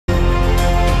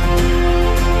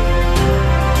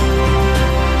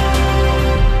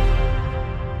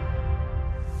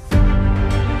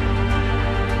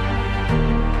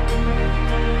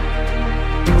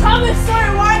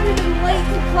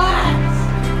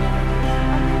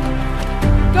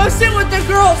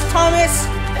girls, Thomas!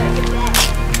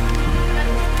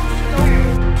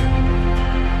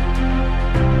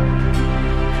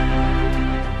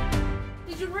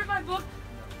 Did you rip my book?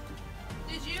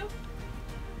 Did you?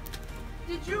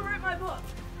 Did you rip my book?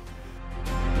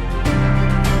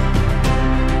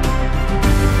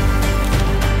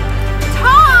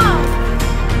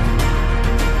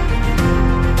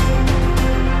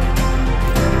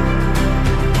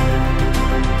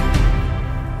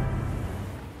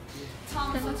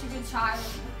 Tom's such a good child.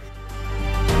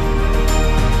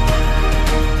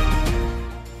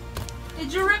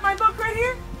 Did you rip my book right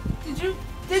here? Did you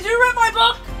rip my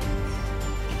book?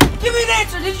 Give me an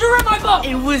answer. Did you rip my book?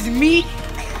 It was me,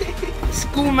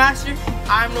 schoolmaster.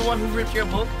 I'm the one who ripped your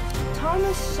book.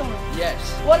 Thomas Sawyer.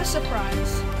 Yes. What a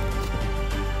surprise.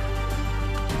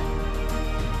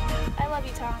 I love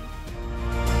you, Tom.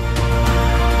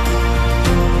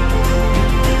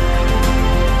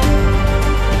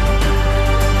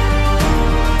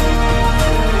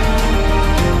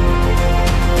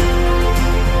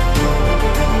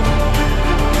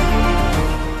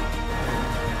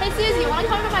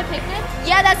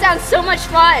 Yeah, that sounds so much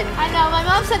fun. I know, my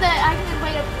mom said that I can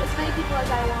invite as many people as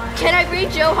I want. Can I bring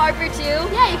Joe Harper too?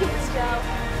 Yeah, you can bring Joe.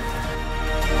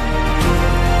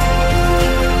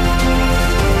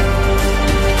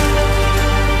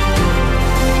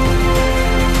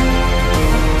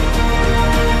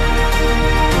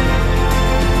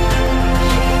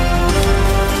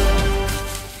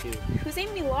 Who's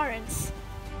Amy Lawrence?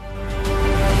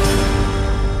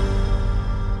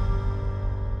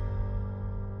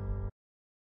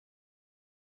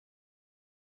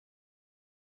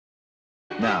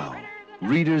 Now,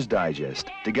 Reader's Digest,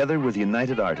 together with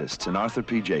United Artists and Arthur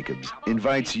P. Jacobs,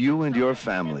 invites you and your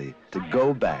family to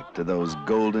go back to those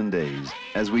golden days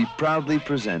as we proudly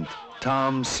present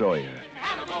Tom Sawyer.